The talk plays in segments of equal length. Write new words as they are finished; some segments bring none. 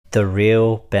the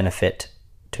real benefit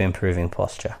to improving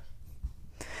posture.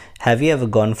 Have you ever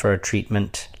gone for a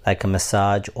treatment like a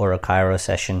massage or a chiro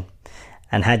session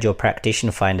and had your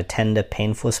practitioner find a tender,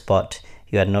 painful spot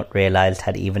you had not realized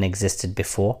had even existed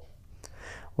before?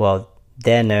 Well,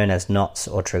 they're known as knots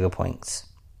or trigger points.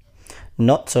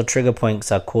 Knots or trigger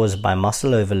points are caused by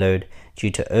muscle overload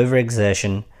due to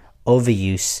overexertion,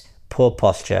 overuse, poor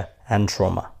posture, and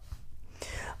trauma.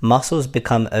 Muscles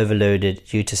become overloaded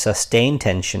due to sustained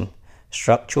tension,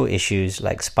 structural issues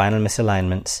like spinal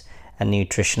misalignments, and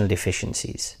nutritional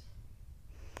deficiencies.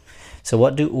 So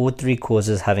what do all three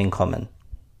causes have in common?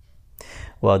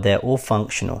 Well, they're all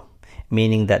functional,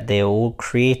 meaning that they are all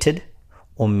created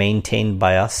or maintained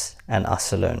by us and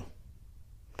us alone.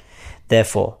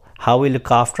 Therefore, how we look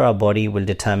after our body will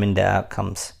determine their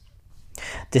outcomes.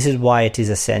 This is why it is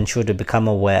essential to become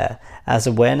aware, as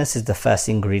awareness is the first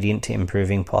ingredient to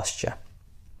improving posture.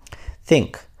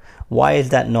 Think, why is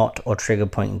that knot or trigger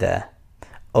point there?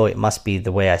 Oh, it must be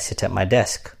the way I sit at my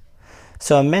desk.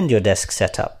 So amend your desk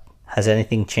setup. Has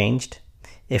anything changed?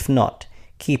 If not,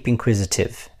 keep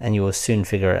inquisitive and you will soon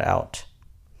figure it out.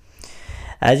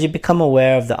 As you become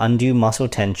aware of the undue muscle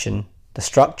tension, the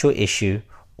structural issue,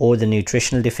 or the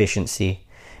nutritional deficiency,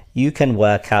 you can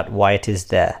work out why it is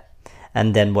there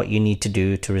and then what you need to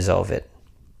do to resolve it.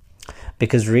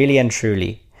 Because really and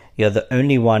truly, you're the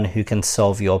only one who can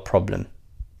solve your problem.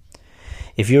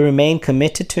 If you remain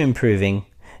committed to improving,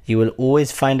 you will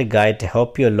always find a guide to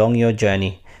help you along your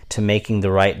journey to making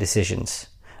the right decisions.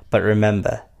 But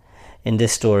remember, in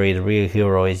this story, the real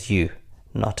hero is you,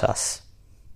 not us.